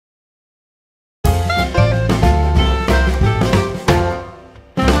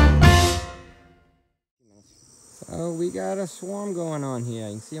So we got a swarm going on here.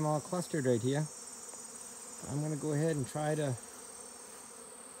 You can see them all clustered right here. I'm gonna go ahead and try to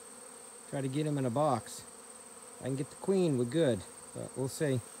get them in a box. If I can get the queen, we're good, but we'll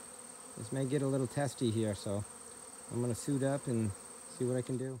see. This may get a little testy here, so I'm gonna suit up and see what I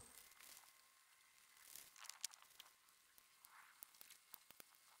can do.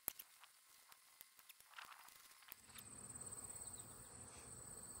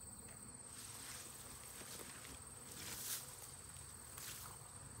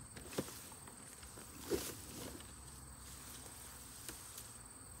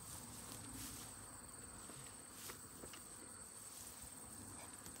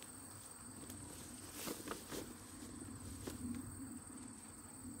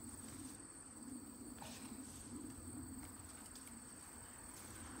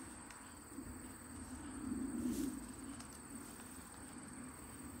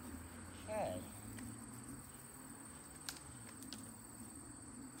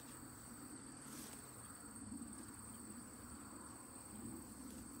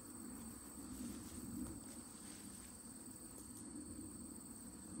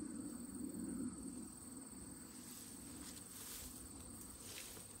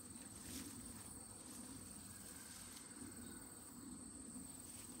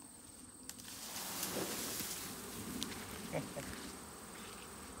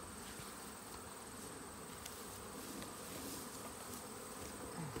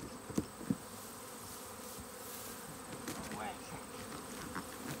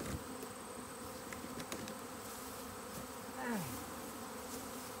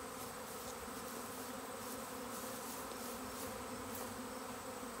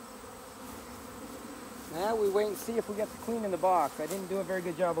 Now we wait and see if we get the queen in the box. I didn't do a very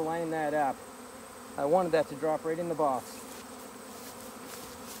good job of lining that up. I wanted that to drop right in the box.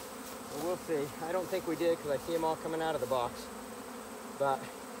 But we'll see. I don't think we did because I see them all coming out of the box. But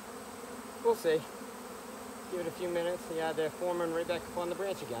we'll see. Give it a few minutes. Yeah, they're forming right back up on the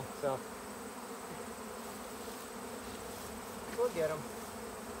branch again. So we'll get them.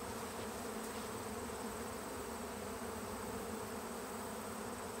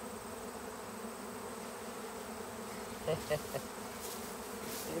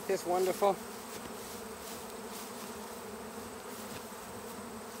 Ain't this wonderful?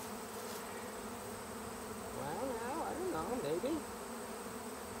 Well, now, I don't know, maybe.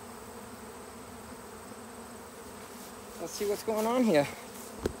 Let's see what's going on here.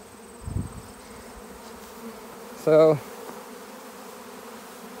 So,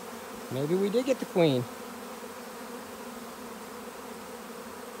 maybe we did get the queen.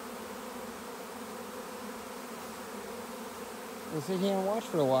 We'll sit here and watch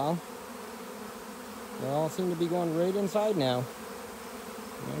for a while. They all seem to be going right inside now.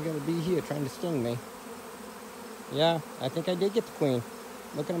 I gotta be here trying to sting me. Yeah, I think I did get the queen.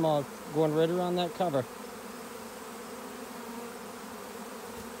 Look at them all going right around that cover.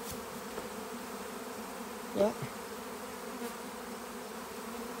 Yeah.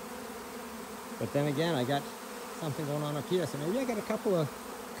 But then again, I got something going on up here, so maybe I got a couple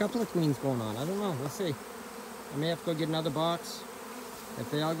of queens going on. I don't know. We'll see. I may have to go get another box. If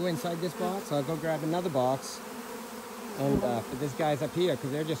they all go inside this box, I'll go grab another box. And for this guy's up here,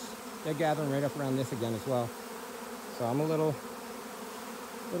 because they're gathering right up around this again as well. So I'm a little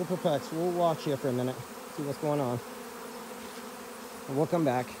perplexed. We'll watch here for a minute, see what's going on. And we'll come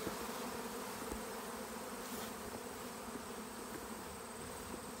back.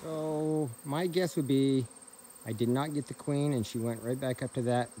 So my guess would be I did not get the queen and she went right back up to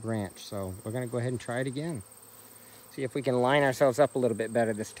that branch. So we're gonna go ahead and try it again. See if we can line ourselves up a little bit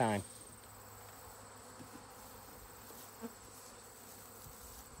better this time.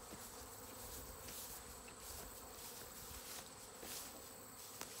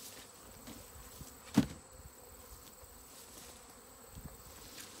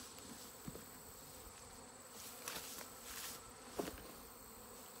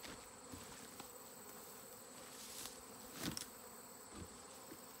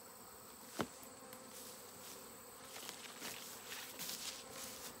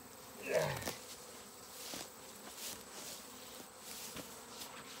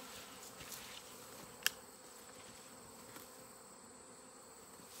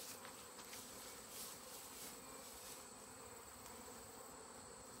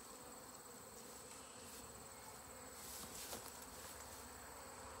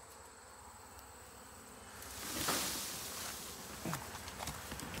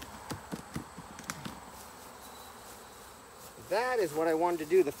 That is what I wanted to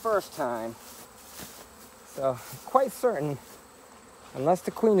do the first time. So, I'm quite certain, unless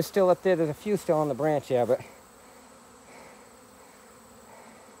the queen is still up there, there's a few still on the branch here, but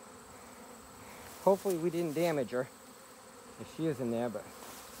hopefully we didn't damage her if she is in there, but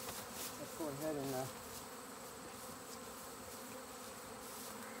let's go ahead and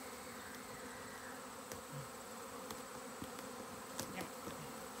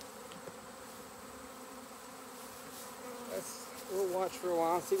we'll watch for a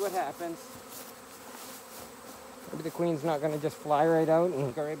while and see what happens. Maybe the queen's not going to just fly right out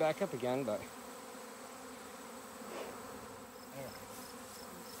and go right back up again, but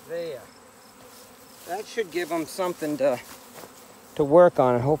there. That should give them something to work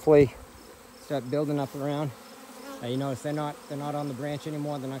on and hopefully start building up around. You notice they're not on the branch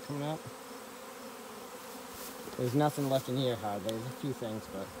anymore. They're not coming up. There's nothing left in here hardly. There's a few things,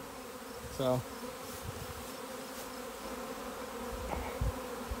 but so.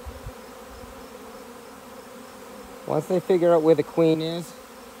 Once they figure out where the queen is,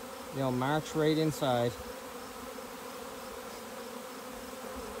 they'll march right inside.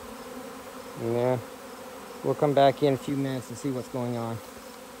 Yeah, we'll come back in a few minutes and see what's going on.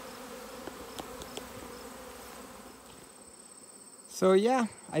 So yeah,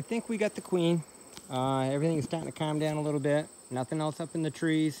 I think we got the queen. Everything is starting to calm down a little bit. Nothing else up in the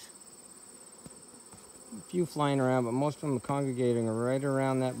trees. A few flying around, but most of them are congregating right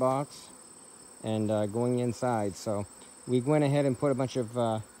around that box and going inside. So we went ahead and put a bunch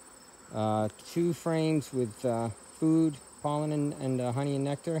of 2 frames with food, pollen, and honey and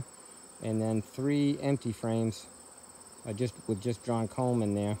nectar, and then 3 empty frames with just drawn comb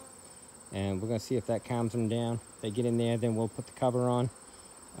in there. And we're going to see if that calms them down. If they get in there, then we'll put the cover on,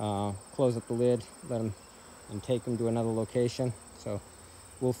 close up the lid, let them, and take them to another location. So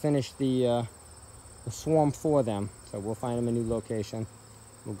we'll finish the swarm for them. So we'll find them a new location.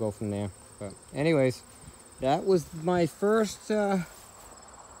 We'll go from there. But anyways, that was my first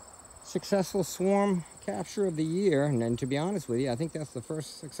successful swarm capture of the year. And then, to be honest with you, I think that's the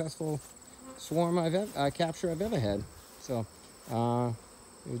first successful swarm capture I've ever had. So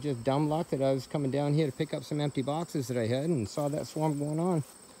it was just dumb luck that I was coming down here to pick up some empty boxes that I had and saw that swarm going on.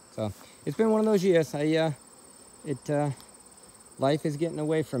 So it's been one of those years. Life is getting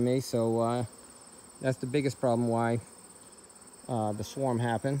away from me, so that's the biggest problem why the swarm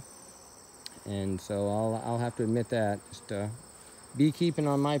happened. And so I'll have to admit that. Just beekeeping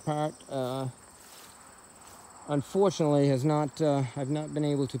on my part, unfortunately, I've not been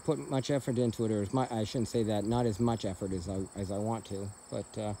able to put much effort into it, or I shouldn't say that, not as much effort as I want to.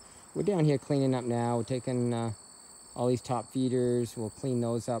 But we're down here cleaning up now. We're taking all these top feeders. We'll clean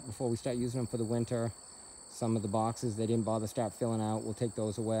those up before we start using them for the winter. Some of the boxes they didn't bother start filling out, we'll take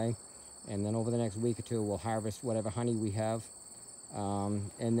those away. And then over the next week or two, we'll harvest whatever honey we have,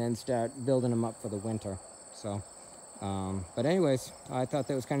 and then start building them up for the winter. So, but anyways, I thought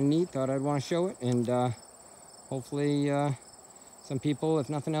that was kind of neat. Thought I'd want to show it, and hopefully some people, if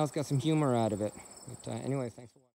nothing else, got some humor out of it. But anyways, thanks for watching.